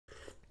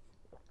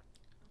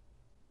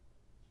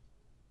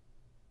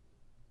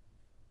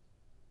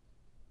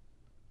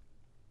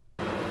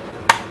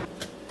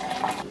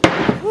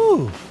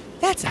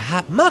That's a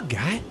hot mug,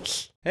 guy.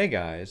 Hey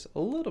guys, a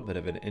little bit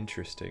of an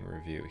interesting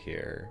review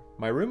here.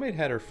 My roommate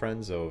had her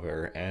friends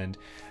over, and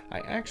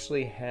I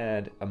actually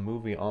had a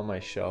movie on my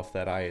shelf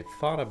that I had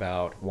thought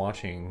about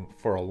watching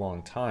for a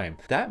long time.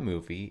 That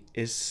movie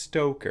is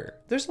Stoker.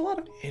 There's a lot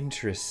of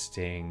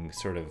interesting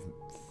sort of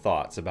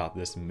thoughts about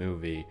this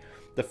movie.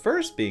 The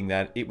first being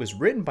that it was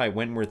written by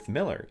Wentworth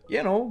Miller.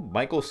 You know,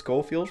 Michael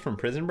Scofield from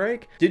Prison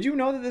Break. Did you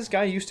know that this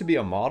guy used to be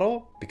a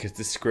model? Because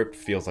this script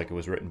feels like it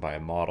was written by a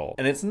model.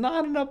 And it's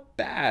not in a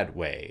bad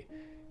way,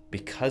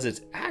 because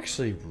it's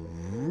actually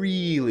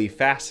really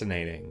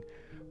fascinating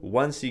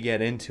once you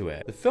get into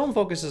it. The film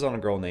focuses on a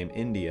girl named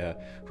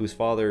India whose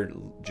father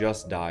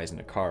just dies in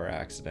a car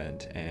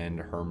accident,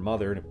 and her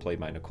mother, played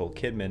by Nicole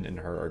Kidman, and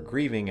her are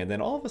grieving, and then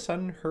all of a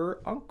sudden her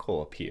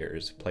uncle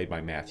appears, played by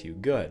Matthew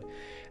Good.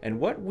 And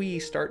what we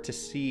start to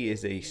see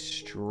is a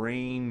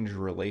strange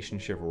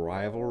relationship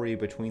rivalry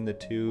between the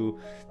two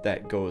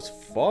that goes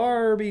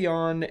far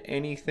beyond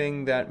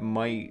anything that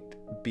might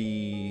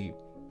be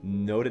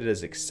noted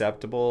as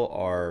acceptable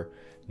or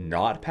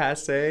not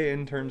passe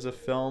in terms of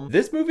film.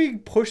 This movie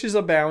pushes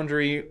a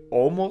boundary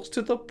almost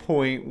to the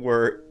point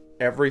where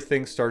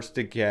everything starts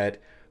to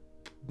get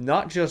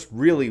not just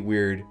really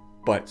weird,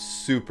 but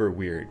super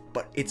weird.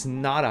 But it's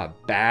not a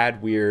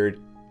bad weird,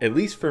 at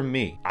least for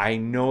me. I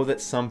know that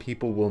some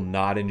people will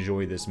not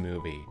enjoy this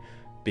movie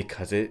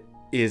because it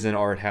is an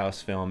art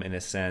house film in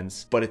a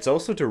sense, but it's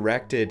also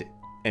directed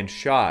and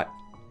shot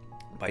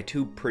by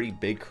two pretty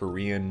big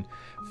Korean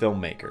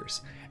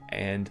filmmakers.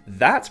 And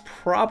that's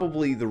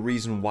probably the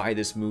reason why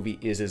this movie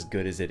is as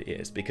good as it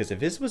is. Because if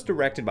this was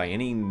directed by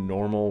any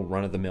normal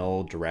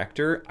run-of-the-mill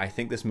director, I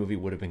think this movie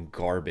would have been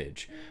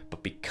garbage.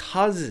 But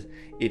because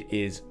it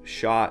is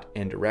shot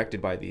and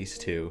directed by these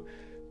two,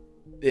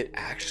 it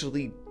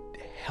actually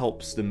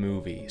helps the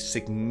movie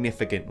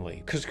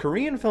significantly. Because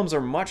Korean films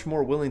are much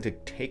more willing to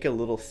take a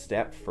little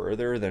step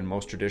further than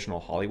most traditional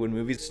Hollywood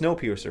movies.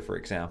 Snowpiercer, for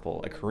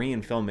example, a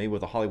Korean film made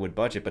with a Hollywood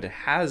budget, but it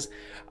has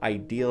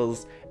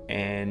ideals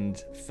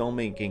and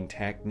filmmaking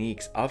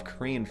techniques of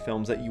Korean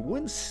films that you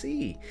wouldn't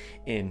see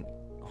in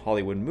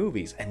Hollywood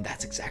movies, and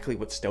that's exactly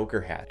what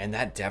Stoker had. And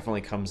that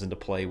definitely comes into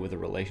play with the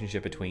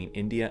relationship between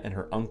India and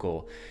her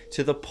uncle,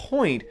 to the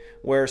point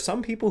where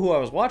some people who I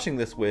was watching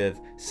this with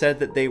said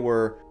that they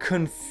were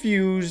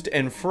confused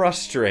and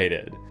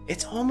frustrated.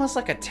 It's almost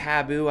like a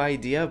taboo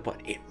idea, but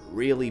it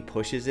really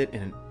pushes it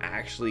and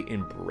actually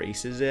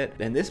embraces it.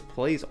 And this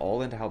plays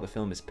all into how the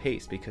film is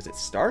paced, because it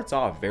starts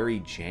off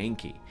very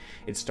janky.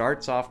 It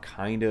starts off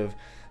kind of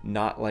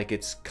not like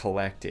it's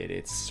collected.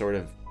 It's sort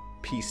of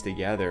pieced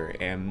together,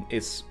 and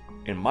it's,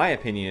 in my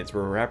opinion, it's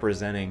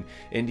representing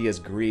India's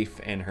grief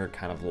and her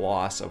kind of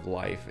loss of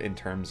life in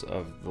terms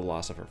of the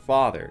loss of her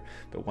father.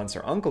 But once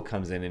her uncle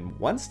comes in, and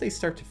once they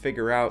start to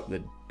figure out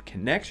the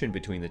connection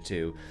between the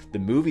two, the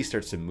movie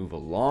starts to move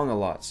along a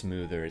lot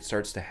smoother. It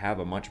starts to have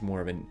a much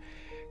more of a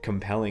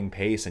compelling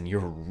pace, and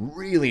you're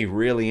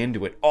really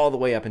into it all the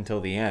way up until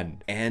the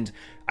end. And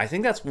I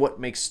think that's what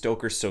makes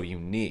Stoker so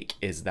unique,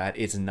 is that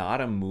it's not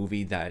a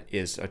movie that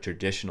is a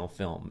traditional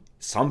film.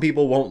 Some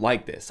people won't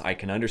like this. I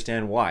can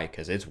understand why,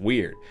 because it's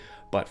weird.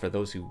 But for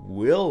those who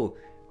will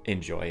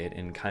enjoy it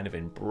and kind of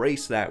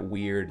embrace that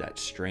weird, that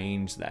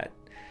strange, that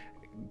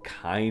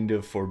kind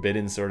of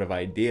forbidden sort of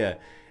idea,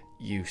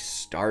 you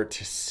start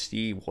to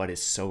see what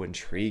is so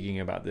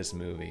intriguing about this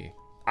movie.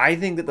 I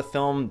think that the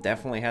film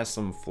definitely has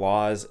some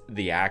flaws.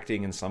 The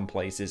acting in some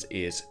places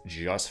is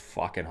just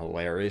fucking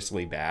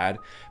hilariously bad,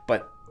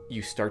 but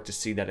you start to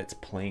see that it's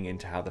playing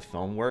into how the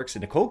film works.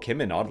 And Nicole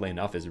Kidman, oddly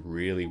enough, is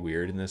really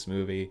weird in this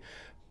movie.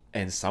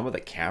 And some of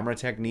the camera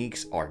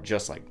techniques are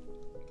just like,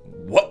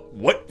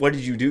 what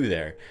did you do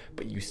there?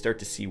 But you start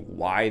to see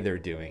why they're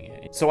doing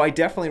it. So I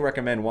definitely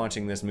recommend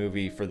watching this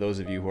movie for those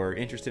of you who are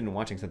interested in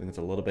watching something that's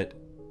a little bit,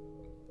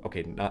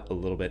 okay, not a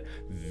little bit,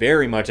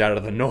 very much out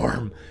of the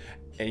norm.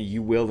 And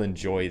you will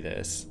enjoy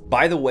this.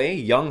 By the way,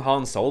 young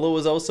Han Solo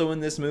was also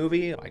in this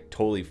movie. I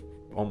totally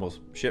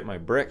almost shit my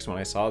bricks when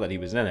I saw that he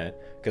was in it,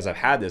 because I've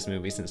had this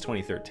movie since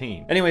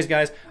 2013. Anyways,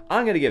 guys,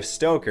 I'm gonna give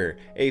Stoker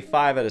a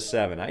 5 out of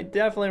 7. I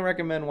definitely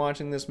recommend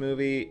watching this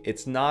movie.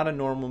 It's not a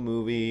normal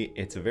movie.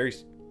 It's a very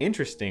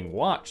interesting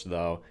watch,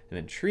 though, an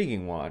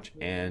intriguing watch,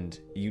 and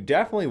you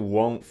definitely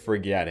won't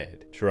forget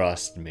it.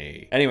 Trust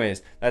me.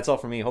 Anyways, that's all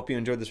for me. Hope you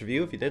enjoyed this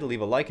review. If you did,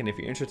 leave a like, and if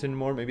you're interested in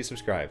more, maybe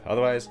subscribe.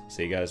 Otherwise,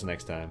 see you guys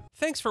next time.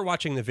 Thanks for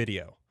watching the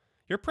video.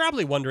 You're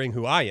probably wondering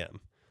who I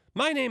am.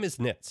 My name is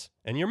Nitz,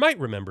 and you might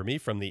remember me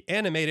from the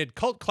animated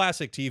cult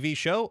classic TV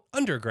show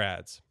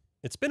Undergrads.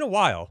 It's been a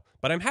while,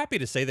 but I'm happy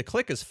to say the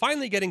clique is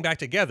finally getting back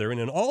together in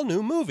an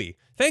all-new movie,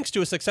 thanks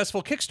to a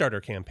successful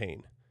Kickstarter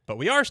campaign. But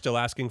we are still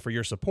asking for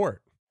your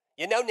support.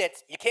 You know,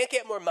 Nitz, you can't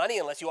get more money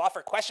unless you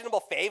offer questionable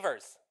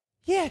favors.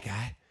 Yeah,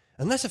 guy.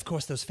 Unless, of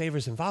course, those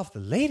favors involve the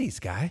ladies,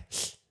 guy.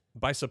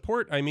 By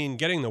support, I mean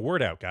getting the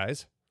word out,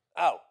 guys.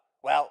 Oh,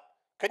 well,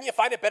 couldn't you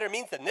find a better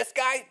means than this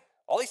guy?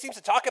 All he seems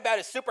to talk about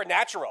is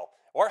supernatural,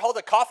 or hold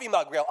a coffee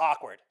mug real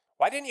awkward.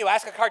 Why didn't you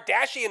ask a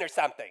Kardashian or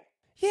something?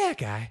 Yeah,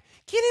 guy.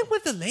 Get in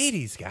with the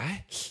ladies,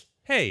 guy.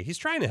 Hey, he's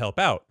trying to help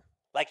out.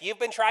 Like you've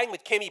been trying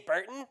with Kimmy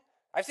Burton?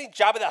 I've seen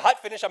Jabba the Hutt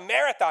finish a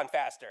marathon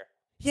faster.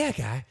 Yeah,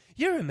 guy,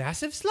 you're a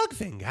massive slug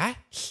thing, guy.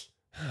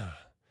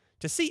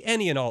 To see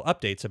any and all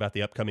updates about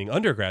the upcoming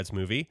Undergrads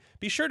movie,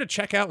 be sure to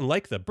check out and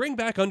like the Bring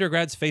Back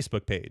Undergrads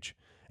Facebook page.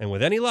 And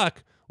with any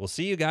luck, we'll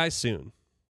see you guys soon.